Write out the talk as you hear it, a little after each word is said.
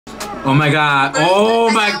Oh my god. Oh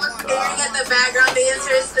my. I was staring at the background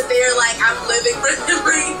dancers because they're like, I'm living for them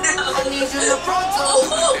right now. Oh,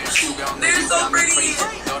 they're so pretty.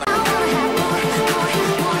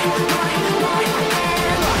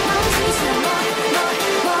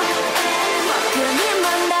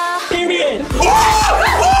 Period.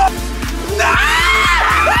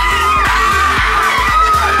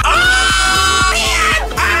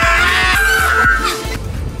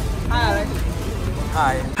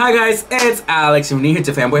 Hi guys, it's Alex. If you're new here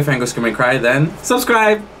to Fanboy Fango Scream and Cry, then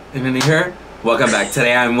subscribe. If you're new here, welcome back.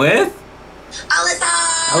 Today I'm with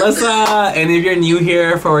Alyssa. And if you're new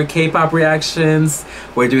here for K-pop reactions,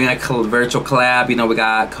 we're doing a virtual collab. You know, we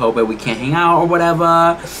got COVID, we can't hang out or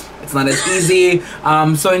whatever. It's not as easy.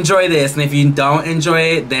 So enjoy this. And if you don't enjoy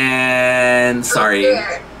it, then sorry. We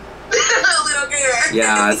don't care.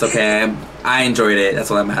 Yeah, it's okay. I enjoyed it. That's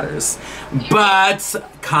all that matters. But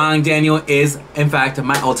KANGDANIEL is, in fact,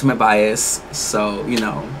 my ultimate bias. So, you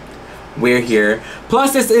know, we're here.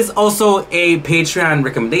 Plus, this is also a Patreon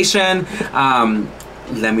recommendation.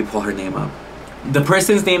 Let me pull her name up. The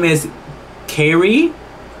person's name is Carrie.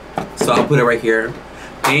 So I'll put it right here.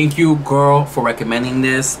 Thank you, girl, for recommending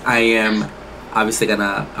this. I am obviously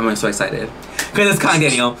I'm so excited. Because it's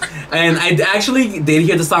KANGDANIEL. And I actually did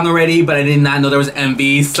hear the song already, but I did not know there was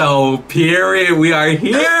MV. So, period, we are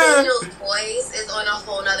here. Daniel's voice is on a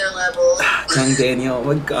whole nother level. KANGDANIEL, oh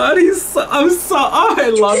my god, I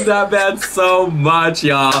love that man so much,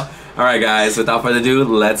 y'all. Alright guys, without further ado,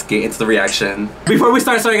 let's get into the reaction. Before we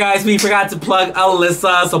start, sorry guys, we forgot to plug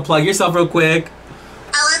Alyssa, so plug yourself real quick.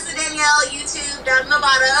 Alyssa Danielle, YouTube, down in the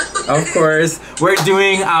bottom. Of course. We're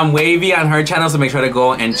doing Wavy on her channel, so make sure to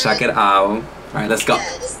go and check it out. Alright, let's go.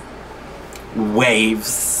 Yes.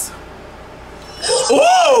 Waves.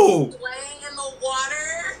 Oh! Playing in the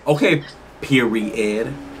water. Okay,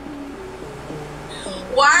 period.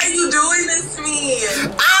 Why are you doing this to me?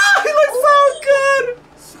 Ah, he looks so good.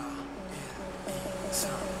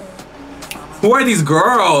 Who are these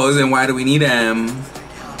girls and why do we need them?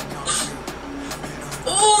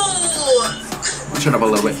 Ooh. Shut up a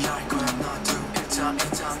little bit.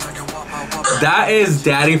 That is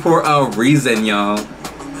daddy for a reason, y'all.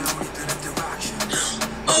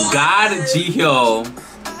 God Ji-hyo.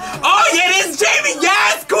 Oh yeah, this is Jamie.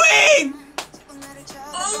 Yes, queen.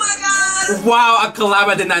 Oh my god. Wow, a collab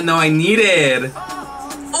I did not know I needed.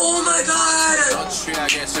 Oh my god.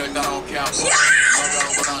 Yes.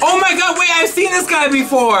 Oh my god, wait, I've seen this guy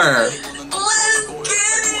before. Let's get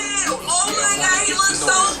it. Oh my god, he looks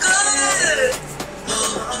so good.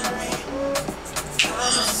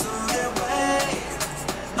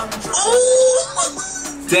 Oh.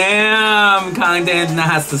 Damn, KANGDANIEL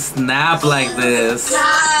has to snap like this.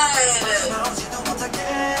 God.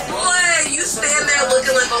 Boy, you stand there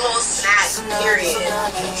looking like a whole snack, period.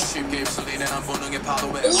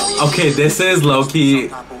 Okay, this is low-key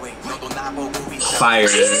fire.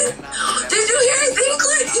 Did you hear his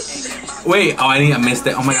English? Wait, oh, I missed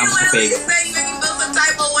it. Oh my god, I'm so fake. He said you make me feel some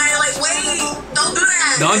type of way. Like, wait, don't do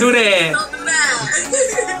that. Don't do that. Don't do that.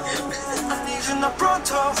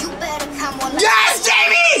 Yes,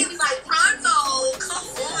 Jamie! He's like, pronto, come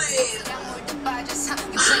on.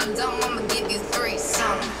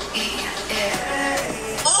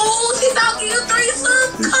 Oh, she's out to you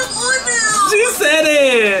threesome? Come on now. She said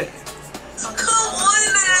it. Come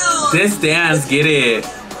on now. This dance, get it.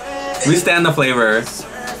 We stand the flavor.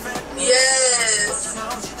 Yes.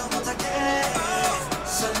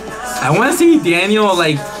 I want to see Daniel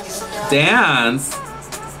like dance.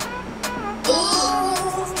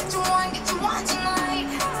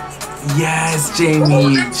 Yes,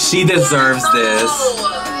 Jamie. She deserves this.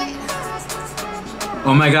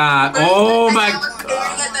 Oh my god. Oh my. I was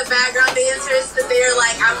staring at the background dancers because they're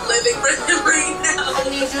like, I'm living for them right now. Oh,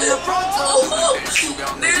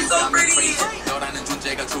 they're so pretty.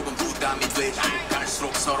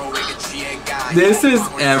 This is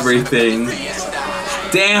everything.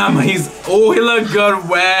 Damn, he look good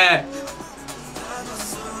wet.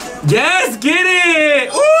 Yes, get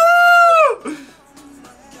it. Woo!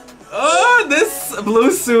 Oh, this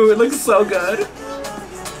blue suit looks so good.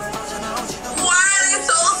 Why are they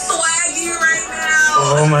so swaggy right now?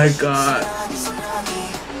 Oh my god.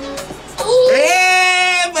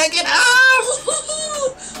 Hey, back it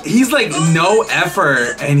up. He's like no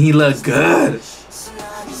effort and he looked good.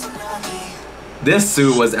 This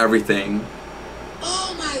suit was everything.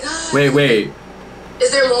 Oh my god. Wait.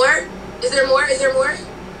 Is there more? Is there more? Is there more?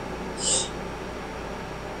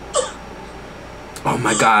 Oh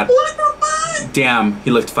my god. What the fuck? Damn,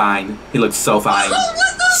 he looked fine. He looked so fine. What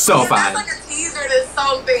the So fuck? fine. That's like a teaser to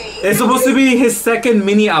something. It's supposed to be his second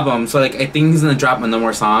mini album, so like I think he's gonna drop no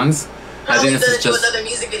more songs. I think this is just another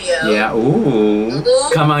music video. Yeah. Ooh.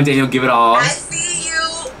 Come on, Daniel, give it all. I see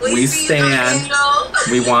you. We see stand. You,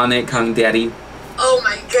 We want it, Kang Daddy. Oh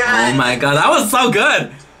my god. Oh my god, that was so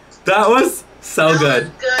good. That was so good.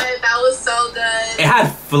 Was good. That was so good. It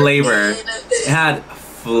had flavor. It had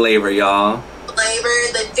flavor, y'all. Flavor.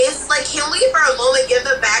 The dance, like, can we for a moment give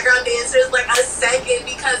the background dancers like a second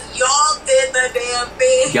because y'all did the damn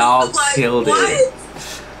thing. Y'all like, killed what? it.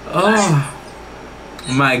 Oh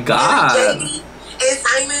my god. And JD and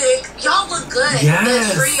Simon, y'all look good.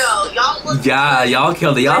 Yes. The trio, y'all look Yeah, good. y'all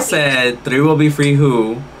killed it. Y'all said 3 will be free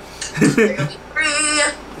who?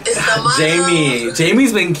 It's the motto.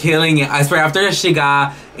 Jamie's been killing it. I swear, after she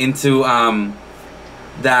got into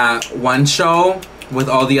that one show with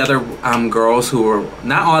all the other girls who were,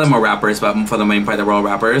 not all of them were rappers, but for the main part they were all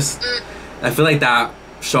rappers. I feel like that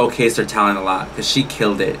showcased her talent a lot because she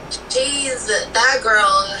killed it. Jeez, that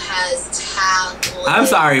girl has talent. I'm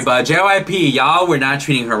sorry, but JYP, y'all were not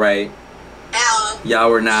treating her right. Y'all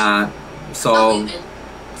were not. So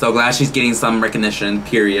glad she's getting some recognition,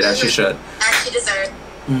 period, as she should. As she deserves.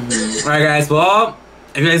 Alright guys, well,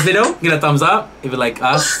 if you like this video, give it a thumbs up. If you like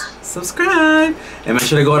us, subscribe. And make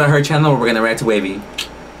sure to go to her channel where we're gonna react to Wavy.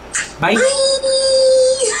 Bye. Bye.